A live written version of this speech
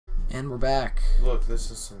And we're back. Look, this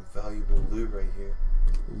is some valuable loot right here.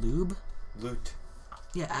 Lube? Loot.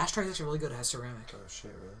 Yeah, ashtray is actually really good. It has ceramic. Oh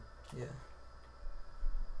shit, really? Yeah.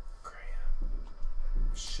 Great.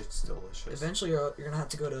 Shit's delicious. Eventually, you're gonna have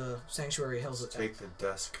to go to Sanctuary Hills. Take the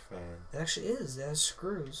desk fan. It actually is. It has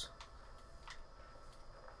screws.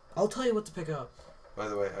 I'll tell you what to pick up. By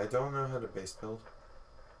the way, I don't know how to base build.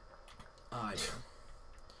 I do.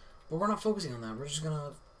 But we're not focusing on that. We're just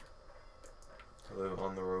gonna live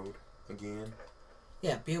on the road again.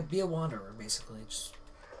 Yeah, be a wanderer basically. Just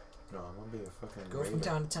no, I'm gonna be a fucking go raider. from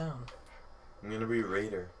town to town. I'm gonna be a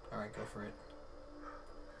raider. All right, go for it.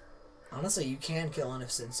 Honestly, you can kill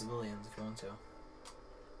innocent civilians if you want to.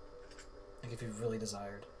 Like if you really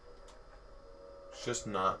desired. Just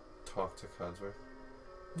not talk to Codsworth.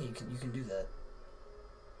 Yeah, you can do that.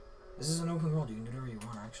 This is an open world. You can do whatever you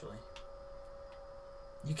want actually.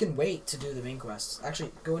 You can wait to do the main quests.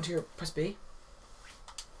 Actually, go into your press B.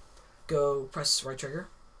 Go press right trigger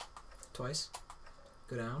twice.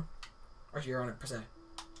 Go down. Or you're on it. Press A.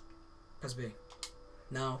 Press B.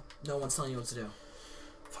 No one's telling you what to do.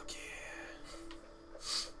 Fuck yeah.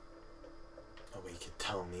 Nobody can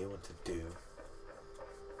tell me what to do.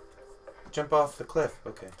 Jump off the cliff.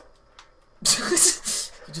 Okay.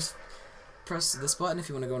 You just press this button if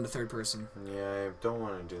you want to go into third person. Yeah, I don't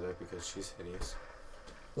want to do that because she's hideous.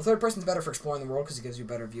 Well, third person's better for exploring the world because it gives you a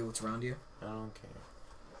better view of what's around you. I don't care.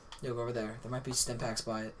 You'll go over there. There might be stim packs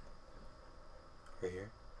by it. Right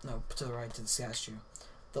here? No, to the right, to the statue.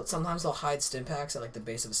 Sometimes they'll hide stim packs at like the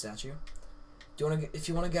base of a statue. Do you want to? If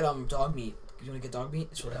you want to get dog meat, you want to get dog meat?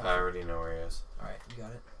 It's really helpful. I already know where he is. All right, you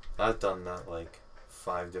got it. I've done that like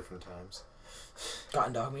 5 different times.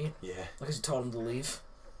 Gotten dog meat? Yeah. Because you told him to leave.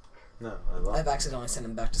 No, I've accidentally sent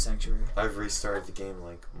him back to Sanctuary. I've restarted the game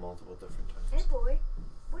like multiple different times. Hey boy,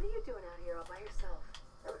 what are you doing out here all by yourself?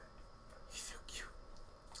 He's so cute.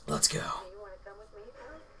 Let's go. You want to come with me,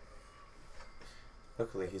 pal?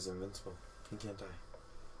 Luckily, he's invincible. He can't die.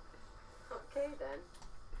 Okay then.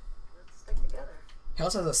 Let's stick together. He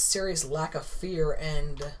also has a serious lack of fear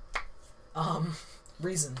and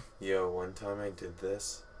reason. Yo, one time I did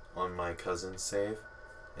this on my cousin's save,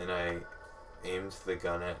 and I aimed the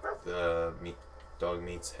gun at the dog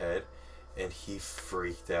meat's head, and he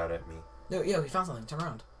freaked out at me. No, yo, he found something. Turn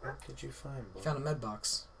around. What did you find, boy? He found a med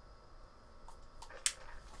box.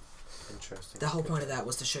 Interesting. The whole point of that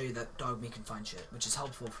was to show you that dog meat can find shit, which is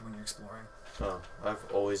helpful for when you're exploring. Oh, I've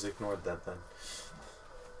always ignored that then.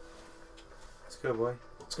 Let's go, boy.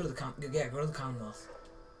 Let's go to the go to the Commonwealth.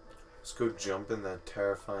 Let's go jump in that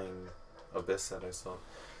terrifying abyss that I saw.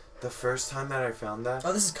 The first time that I found that...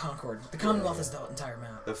 Oh, this is Concord. The Commonwealth is the entire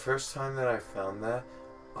map. The first time that I found that,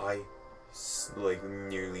 I, like,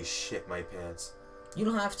 nearly shit my pants. You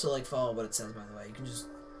don't have to, like, follow what it says, by the way. You can just...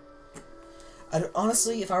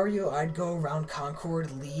 honestly, if I were you, I'd go around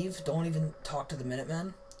Concord, leave, don't even talk to the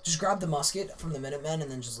Minutemen. Just grab the musket from the Minutemen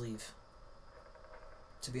and then just leave.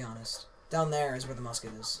 To be honest. Down there is where the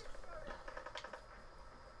musket is.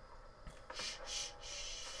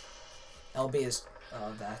 LB is...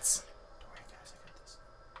 Oh, that's... Don't worry, guys, I got this.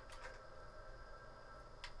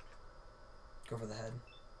 Go for the head.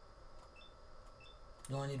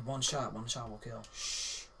 You only need one shot. One shot will kill.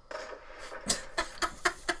 Shh.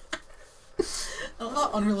 I love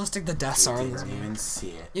how unrealistic the deaths are in this Didn't game. even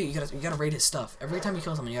see it. Yeah, you gotta raid his stuff. Every time you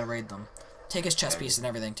kill someone, you gotta raid them. Take his chest piece and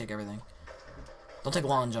everything. Take everything. Don't take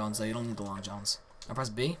long johns though. You don't need the long johns. Now press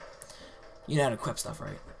B. You know how to equip stuff,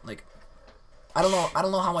 right? Like, I don't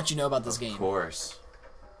know how much you know about this game. Of course.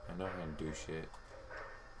 I know how to do shit.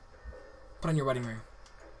 Put on your wedding ring.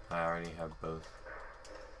 I already have both.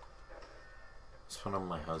 Let's put on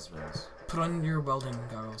my husband's. Put on your welding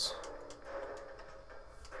goggles.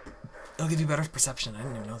 It'll give you better perception. I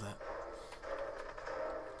didn't even know that.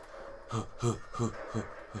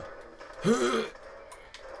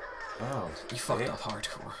 Wow. You fucked up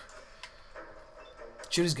hardcore.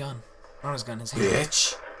 Shoot his gun. Not his gun, his hand.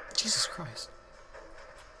 Bitch! Jesus Christ.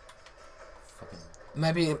 Fucking... It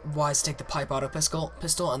might be wise to take the pipe auto pistol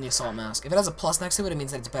and the assault mask. If it has a plus next to it, it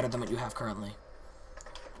means that it's better than what you have currently.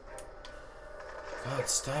 God,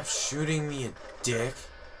 stop shooting me, you dick.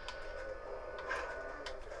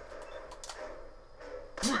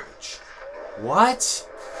 Bitch! What?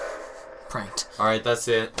 Pranked. Alright, that's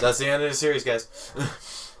it. That's the end of the series, guys.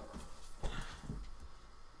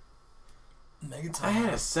 I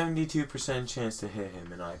had a 72% chance to hit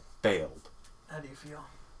him, and I failed. How do you feel?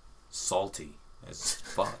 Salty as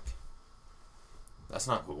fuck. That's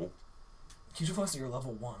not cool. You just realize that you're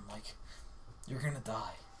level 1, like, you're gonna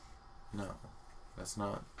die. No, that's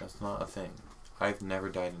not a thing. I've never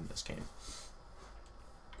died in this game.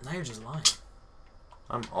 Now you're just lying.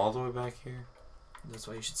 I'm all the way back here. That's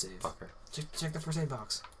why you should save. Fucker. Check the first aid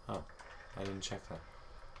box. Oh, I didn't check that.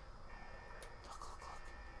 Look.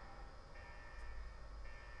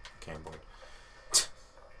 Okay, I'm bored.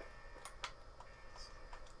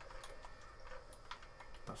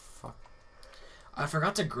 The fuck? I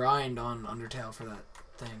forgot to grind on Undertale for that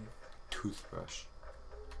thing. Toothbrush.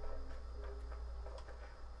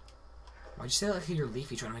 Why'd you say that like you're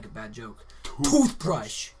Leafy trying to make a bad joke?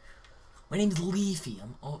 Toothbrush! My name's Leafy.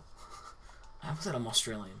 I almost said I'm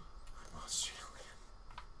Australian.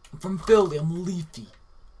 I'm from Philly. I'm Leafy.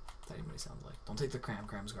 That's what anybody sounds like. Don't take the cram.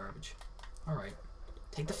 Cram's garbage. Alright.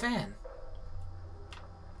 Take the fan.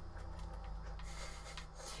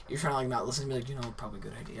 You're trying to like not listen to me like, you know, probably a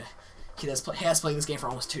good idea. He has played this game for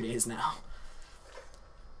almost 2 days now.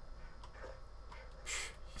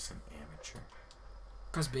 He's an amateur.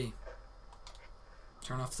 Press B.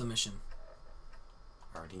 Turn off the mission.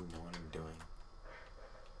 I already know what I'm doing.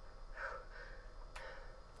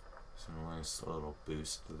 So nice little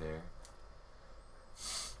boost there.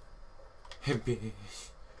 Hippie.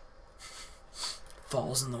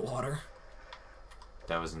 Falls in the water.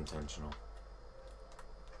 That was intentional.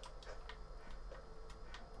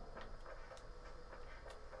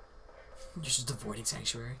 You're just avoiding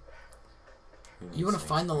Sanctuary. You want to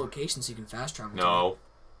find the location so you can fast travel. No.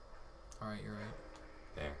 Alright, you're right.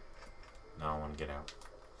 There. Now I want to get out.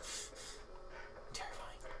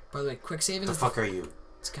 Terrifying. By the way, quick saving. The fuck are you?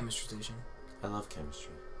 It's a chemistry station. I love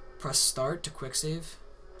chemistry. Press start to quick save.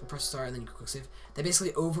 You press start and then you quick save. That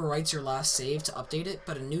basically overwrites your last save to update it,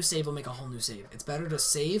 but a new save will make a whole new save. It's better to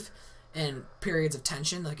save in periods of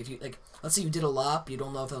tension. Like if you let's say you did a lop, you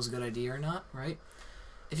don't know if that was a good idea or not, right?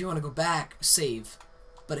 If you want to go back, save.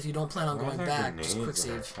 But if you don't plan on going back, just quick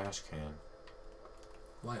save. Trash can.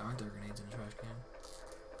 Why aren't there grenades in a trash can?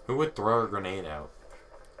 Who would throw a grenade out?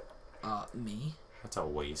 Me. That's a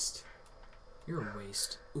waste. You're a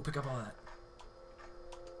waste. Ooh, pick up all that.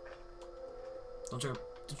 Don't try.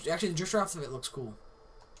 Actually, the drifter outfit looks cool.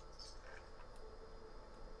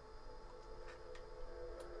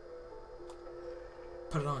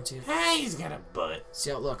 Put it on, too. Hey, he's got a butt. See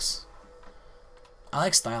how it looks. I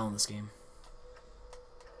like style in this game.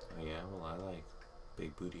 Oh yeah, well I like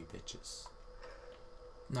big booty bitches.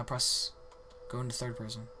 Now press. Go into third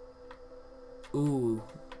person. Ooh,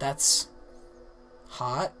 that's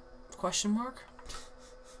hot? Question mark.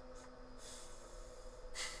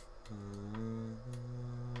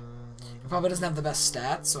 It probably doesn't have the best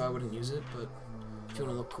stats, so I wouldn't use it. But if you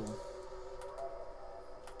want to look cool.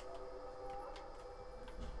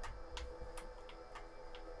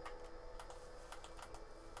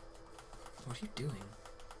 What are you doing?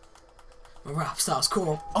 My rap style's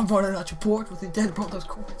cool. I'm running out your porch with the dead brothers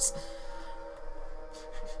chords.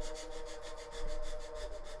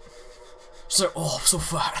 She's like, oh, I'm so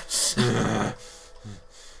fat.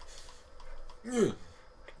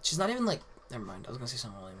 She's not even like. Never mind. I was gonna say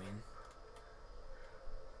something really mean.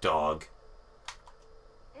 Dog.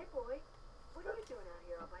 Hey boy, what are you doing out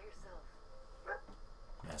here all by yourself?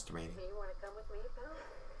 Masturbating. Do you want to come with me, pal?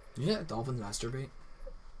 Yeah, dolphins masturbate.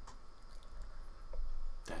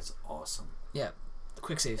 That's awesome. Yeah,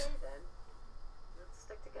 quick save. Okay then, let's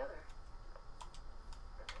stick together.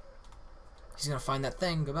 He's gonna find that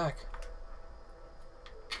thing. Go back.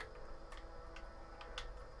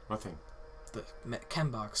 Nothing. The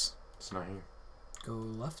chem box. It's not here. Go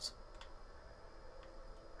left.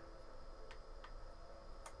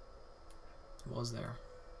 It was there.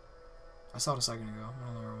 I saw it a second ago. I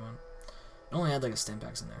don't know where it went. It only had like a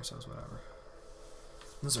Stimpaks in there, so it's whatever.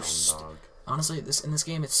 Those are Dog. honestly, in this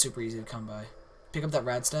game, it's super easy to come by. Pick up that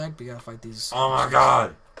rad stag, but you gotta fight these. Oh my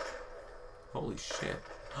god! Holy shit!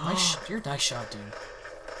 You're a nice shot, dude.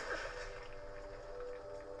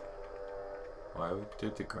 Why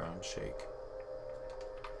did the ground shake?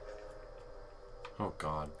 Oh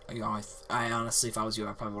god. You know, I honestly, if I was you,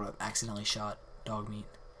 I probably would have accidentally shot dog meat.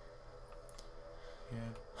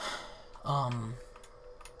 Yeah.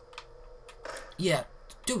 Yeah,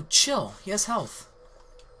 dude, chill. He has health.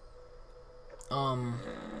 I'm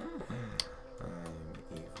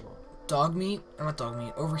evil. Dog meat, or not dog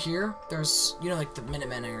meat. Over here, there's, you know, like the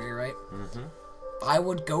Minutemen area, right? Mm-hmm. I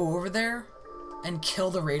would go over there and kill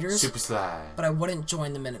the raiders. Super slide. But I wouldn't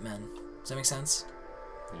join the Minutemen. Does that make sense?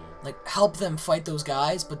 Yeah. Like, help them fight those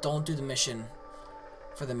guys, but don't do the mission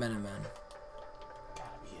for the Minutemen. Gotta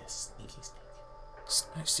be a sneaky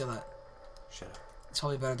snake. Steal that. Shut up. It's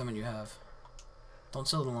probably better than what you have. Don't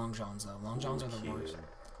steal the Long Johns, though. Long Johns are the Cute. worst.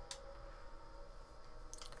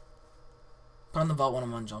 Put on the Vault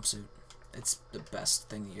 101 jumpsuit. It's the best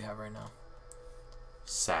thing that you have right now.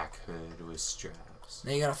 Sack hood with straps.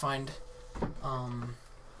 Now you gotta find Oh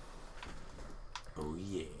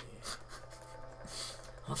yeah.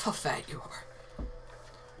 I love how fat you are.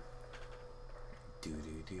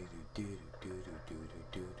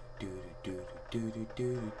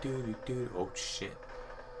 Oh shit.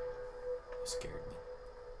 Scared me.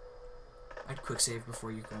 I'd quick save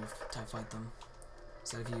before you go TIE fight them.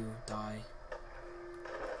 Instead of you die.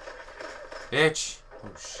 Bitch! Oh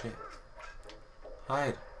shit.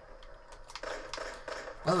 Hide.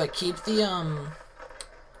 By the way, keep the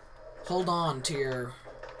hold on to your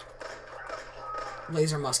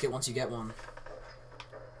laser musket once you get one.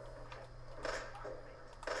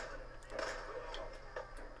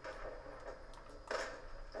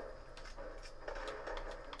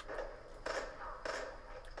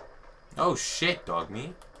 Oh shit, dog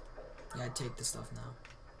meat. Yeah, I'd take this stuff now.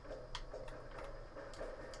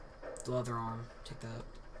 The leather arm, take that.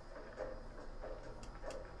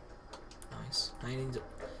 Nice. Now you need to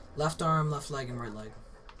left arm, left leg, and right leg.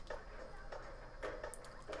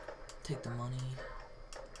 Take the money.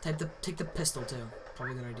 Take the pistol too.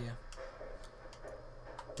 Probably a good idea.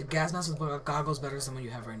 The gas mask with goggles better than what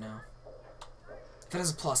you have right now. If it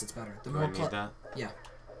has a plus, it's better. The Do more I need that? yeah.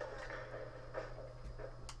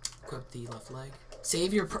 Equip the left leg.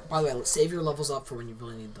 Save your. By the way, save your levels up for when you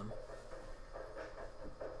really need them.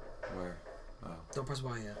 Where? Oh. Don't press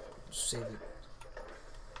Y yet. Just save it.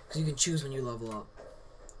 Because you can choose when you level up.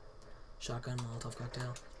 Shotgun, Molotov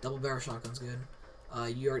cocktail. Double barrel shotgun's good.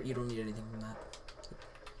 You don't need anything from that.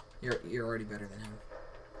 You're already better than him.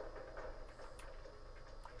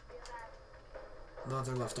 The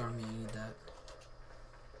other left arm, yeah, you need that.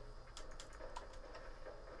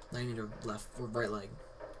 Now you need a left or right leg.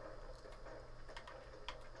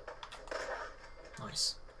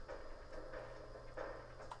 Nice.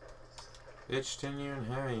 Bitch didn't even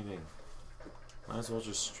have anything. Might as well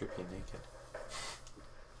just strip you naked.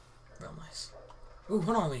 Real nice. Ooh,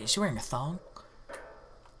 hold on, wait, is she wearing a thong?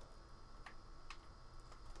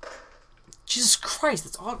 Jesus Christ,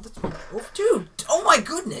 that's all. Oh, dude! Oh my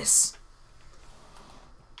goodness!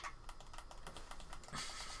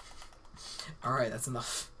 Alright, that's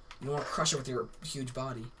enough. You don't want to crush it with your huge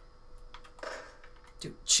body.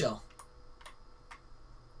 Dude, chill.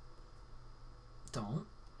 Don't.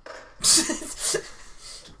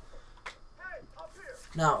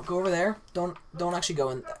 Now, go over there. Don't actually go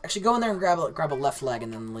in. Actually, go in there and grab a left leg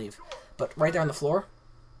and then leave. But right there on the floor.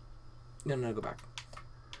 No, go back.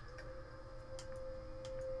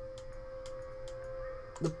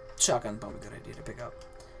 The shotgun, probably a good idea to pick up.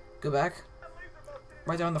 Go back.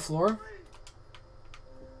 Right there on the floor.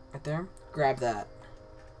 Right there. Grab that.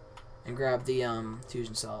 And grab the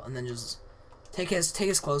fusion cell, and then just take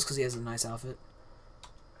his clothes because he has a nice outfit.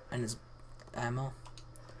 And his ammo.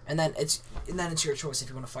 And then it's your choice if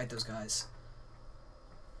you want to fight those guys.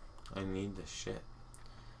 I need this shit.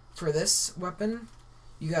 For this weapon,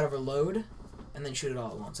 you gotta reload and then shoot it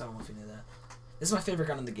all at once. I don't know if you knew that. This is my favorite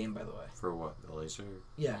gun in the game, by the way. For what? The laser?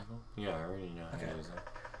 Yeah. Yeah, I already know how to use it.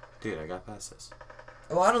 Dude, I got past this.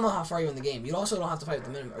 Well, I don't know how far you're in the game. You also don't have to fight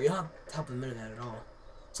with the Minuteman, or you don't have to help with the Minuteman at all.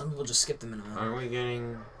 Some people just skip the Minuteman. Aren't we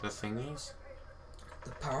getting the thingies?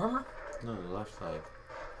 The power armor? No, the left leg.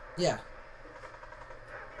 Yeah.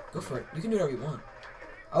 Go for it. You can do whatever you want.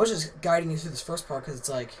 I was just guiding you through this first part because it's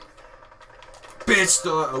like... Bitch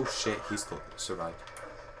still... Oh shit, he still survived.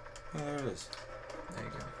 Yeah, there it is. There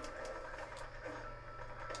you go.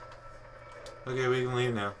 Okay, we can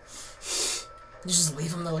leave now. You just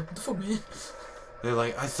leave them, they're like, what the fuck, man? They're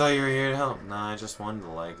like, I thought you were here to help. Nah, I just wanted the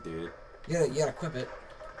leg, dude. You gotta equip it.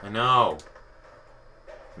 I know.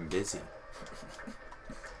 I'm busy.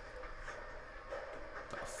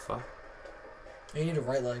 The fuck? You need a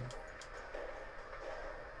right leg.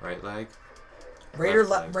 Right leg? Raider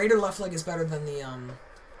left leg is better than the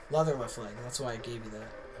leather left leg. That's why I gave you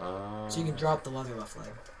that. So you can drop the leather left leg.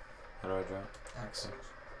 How do I drop? X.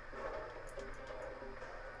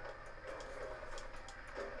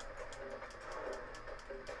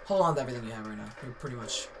 Hold on to everything you have right now. You're pretty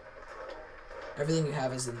much... Everything you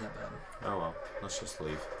have is in that bed. Oh well, let's just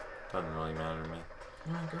leave. Doesn't really matter to me.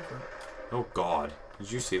 Alright, go for it. Oh god.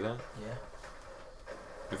 Did you see that? Yeah.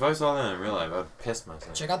 If I saw that in real life, I'd piss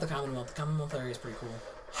myself. Check out the Commonwealth. The Commonwealth area is pretty cool.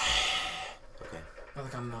 Okay. Or the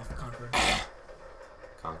Commonwealth, the Conqueror.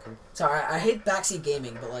 Conquer? Sorry, I hate backseat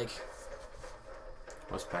gaming, but like...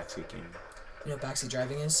 What's backseat gaming? You know what backseat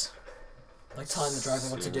driving is? Like telling the driver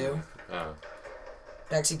what to do. Oh.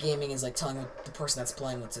 Backseat gaming is like telling the person that's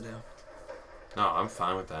playing what to do. No, I'm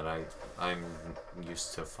fine with that. I'm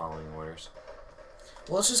used to following orders.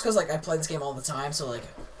 Well, it's just because like I play this game all the time, so like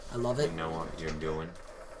I love it. You know what you're doing.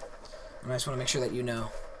 And I just want to make sure that you know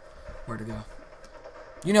where to go.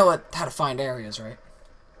 You know how to find areas, right?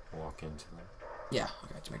 Walk into them. Yeah.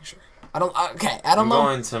 Okay, just making sure. I don't know. I'm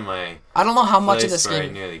going to my. I don't know how much of place this where game.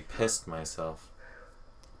 I nearly pissed myself.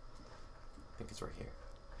 I think it's right here.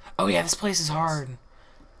 Oh yeah, this place is hard.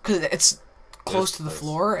 Cause it's close to the place.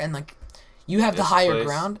 floor and like you have the This higher place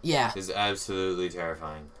ground. Yeah. Is absolutely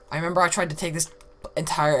terrifying. I remember I tried to take this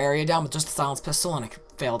entire area down with just a silenced pistol and I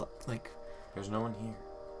failed. Like. There's no one here.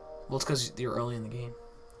 Well, it's because you're early in the game.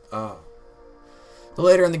 Oh. The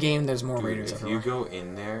later in the game, there's more Dude, raiders if everywhere. you go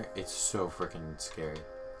in there, it's so freaking scary.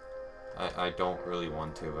 I don't really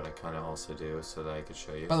want to, but I kind of also do, so that I could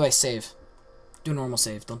show you. By the way, save. Do a normal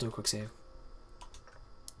save. Don't do a quick save.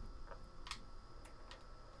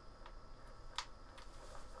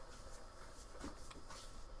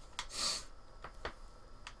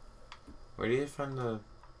 Where do you find the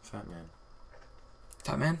fat man?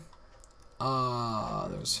 Fat man?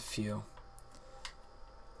 There's a few.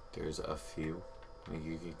 There's a few. Like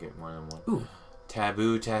you could get one on one. Ooh.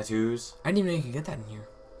 Taboo tattoos. I didn't even know you could get that in here.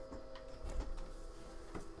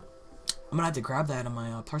 I'm gonna have to grab that in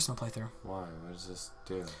my personal playthrough. Why? What does this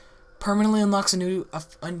do? Permanently unlocks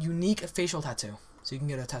a unique facial tattoo. So you can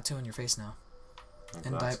get a tattoo on your face now. Like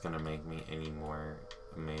And that's gonna make me any more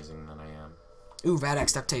amazing than I am. Ooh,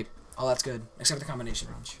 Rad-X duct tape. Oh, that's good. Except the combination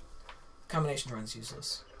wrench. Combination wrench is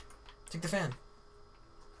useless. Take the fan.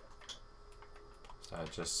 Is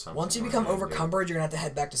that just something Once you we're become gonna do? overcumbered, you're gonna have to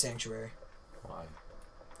head back to Sanctuary. Why?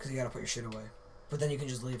 Because you gotta put your shit away. But then you can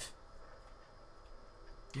just leave.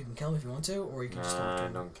 You can kill him if you want to, or you can just Nah, kill I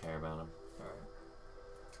him. don't care about him. Alright.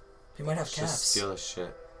 He might have Just caps. steal his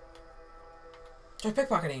shit. Try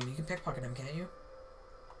pickpocket him. You can pickpocket him, can't you?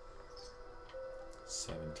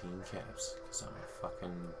 17 caps, because I'm a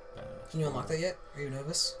fucking badass. Can you unlock that yet? Are you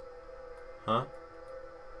novice? Huh?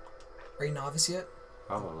 Are you novice yet?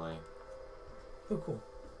 Probably. Oh, cool.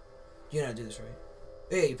 You know how to do this, right?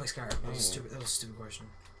 Oh, yeah, you play Skyrim. That was, Yeah. stupid. That was a stupid question.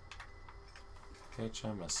 Bitch,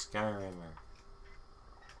 I'm a Skyrimer.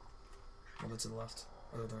 A little bit to the left.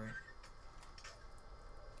 Or the right.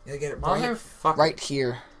 You gotta get it Motherfucker. right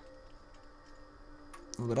here.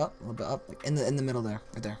 A little bit up. Like in the middle there.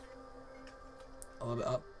 Right there. A little bit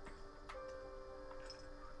up.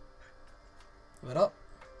 A little bit up.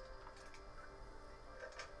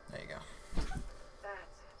 There you go. That's it.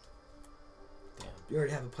 Damn. You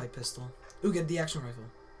already have a pipe pistol. Ooh, get the action rifle.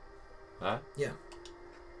 That? Yeah.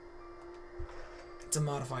 It's a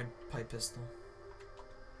modified pipe pistol.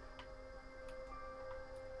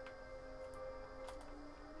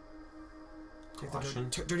 Take Caution?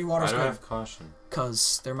 the dirty water's Why do I good. have caution?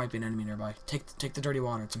 Cause there might be an enemy nearby. Take the dirty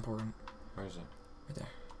water. It's important. Where is it? Right there.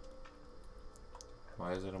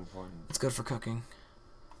 Why is it important? It's good for cooking.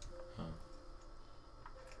 Oh.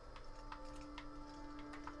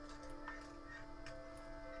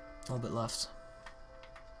 A little bit left.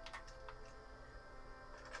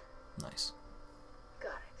 Nice.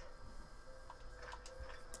 Got it.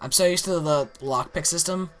 I'm so used to the lockpick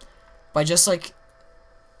system. By just like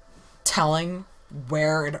telling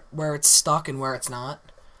where it's stuck and where it's not,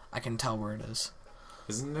 I can tell where it is.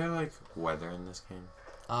 Isn't there like weather in this game?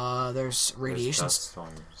 There's radiation. There's dust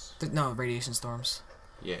storms. No, radiation storms.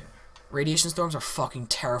 Yeah. Radiation storms are fucking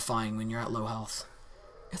terrifying when you're at low health.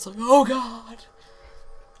 It's like, oh god.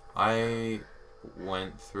 I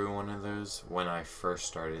went through one of those when I first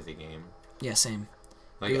started the game. Yeah, same.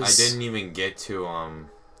 Like I didn't even get to And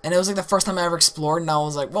it was like the first time I ever explored, and I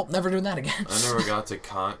was like, well, never doing that again. I never got to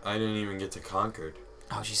I didn't even get to Concord.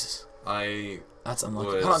 Oh Jesus. That's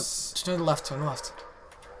unlucky. was... Hold on. Just turn to the left. Turn to the left.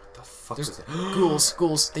 What the fuck There's was that?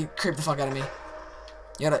 ghouls. They creep the fuck out of me.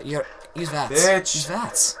 You gotta use VATS. Bitch! Use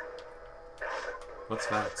VATS. What's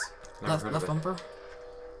that? Never heard Left of it. bumper.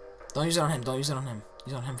 Don't use it on him. Use it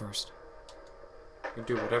on him first. I can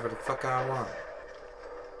do whatever the fuck I want.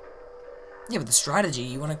 Yeah, but the strategy,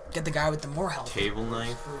 you want to get the guy with the more health. Table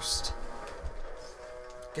knife. First.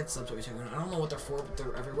 Get the subs what you're taking. I don't know what they're for, but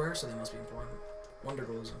they're everywhere, so they must be important. Wonder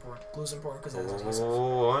glue is important. Glue's important because it has adhesive.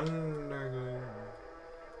 Oh, wonder.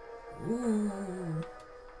 Ooh.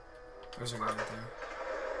 There's a guy right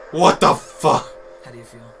there. What the fuck? How do you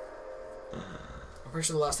feel? I'm pretty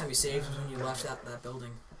sure the last time you saved was when you left that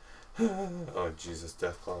building. Oh Jesus,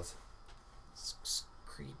 death claws. It's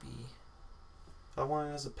creepy. I want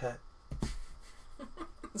it as a pet.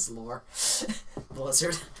 This is Lore. The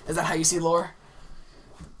lizard. Is that how you see Lore?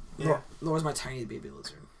 Yeah. Lore's my tiny baby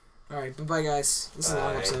lizard. Alright, bye guys. This is a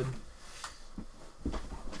long Bye. episode.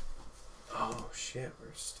 Oh shit,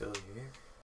 we're still here.